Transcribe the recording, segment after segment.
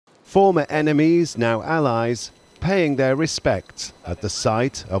Former enemies, now allies, paying their respects at the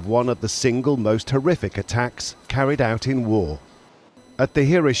site of one of the single most horrific attacks carried out in war. At the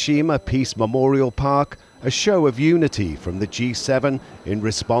Hiroshima Peace Memorial Park, a show of unity from the G7 in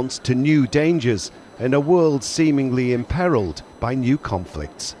response to new dangers in a world seemingly imperiled by new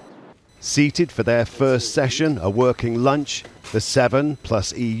conflicts. Seated for their first session, a working lunch, the 7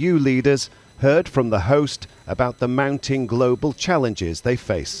 plus EU leaders heard from the host about the mounting global challenges they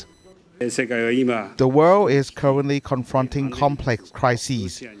face. The world is currently confronting complex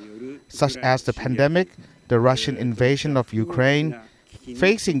crises, such as the pandemic, the Russian invasion of Ukraine.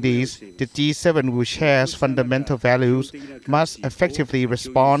 Facing these, the G7, which shares fundamental values, must effectively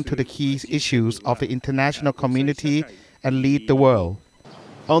respond to the key issues of the international community and lead the world.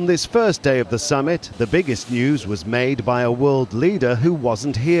 On this first day of the summit, the biggest news was made by a world leader who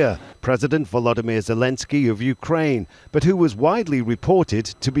wasn't here, President Volodymyr Zelensky of Ukraine, but who was widely reported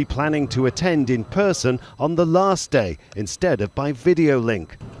to be planning to attend in person on the last day instead of by video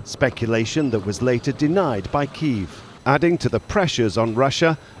link. Speculation that was later denied by Kyiv. Adding to the pressures on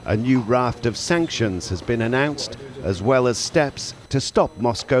Russia, a new raft of sanctions has been announced, as well as steps to stop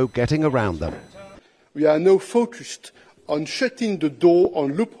Moscow getting around them. We are now focused on shutting the door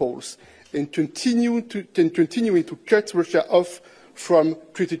on loopholes and continuing to cut Russia off from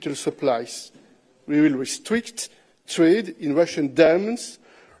critical supplies. We will restrict trade in Russian diamonds.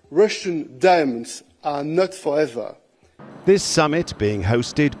 Russian diamonds are not forever. This summit being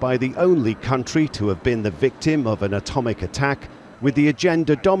hosted by the only country to have been the victim of an atomic attack, with the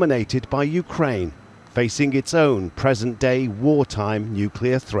agenda dominated by Ukraine, facing its own present-day wartime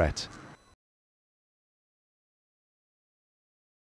nuclear threat.